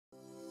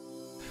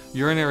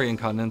Urinary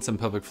incontinence and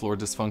pelvic floor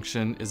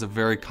dysfunction is a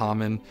very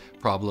common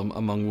problem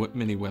among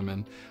many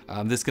women.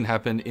 This can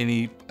happen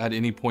at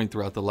any point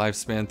throughout the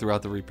lifespan,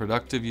 throughout the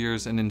reproductive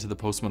years, and into the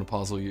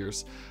postmenopausal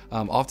years.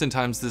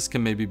 Oftentimes this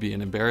can maybe be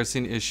an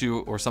embarrassing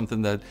issue or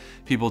something that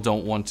people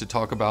don't want to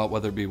talk about,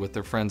 whether it be with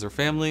their friends or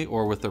family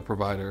or with their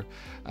provider.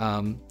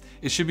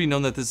 It should be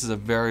known that this is a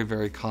very,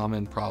 very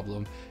common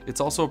problem. It's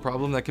also a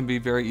problem that can be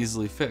very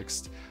easily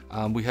fixed.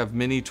 We have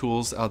many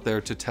tools out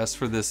there to test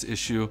for this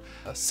issue.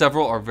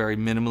 Several are very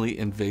minimally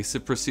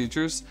invasive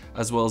procedures,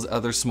 as well as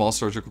other small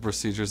surgical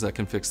procedures that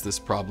can fix this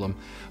problem,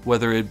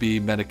 whether it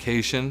be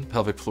medication,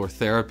 pelvic floor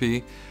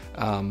therapy,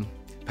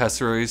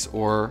 pessaries,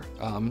 or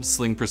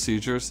sling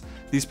procedures.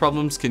 These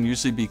problems can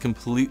usually be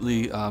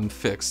completely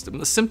fixed. And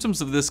the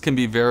symptoms of this can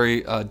be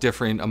very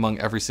differing among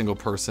every single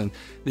person.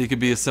 They could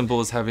be as simple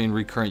as having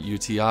recurrent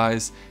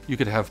UTIs. You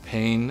could have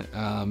pain.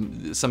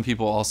 Some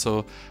people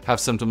also have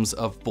symptoms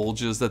of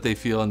bulges that they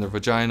feel in their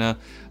vagina.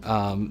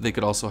 They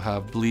could also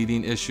have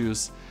bleeding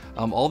issues.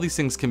 All these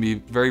things can be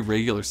very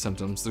regular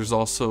symptoms. There's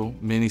also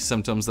many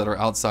symptoms that are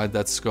outside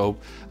that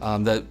scope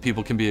that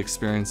people can be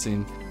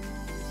experiencing.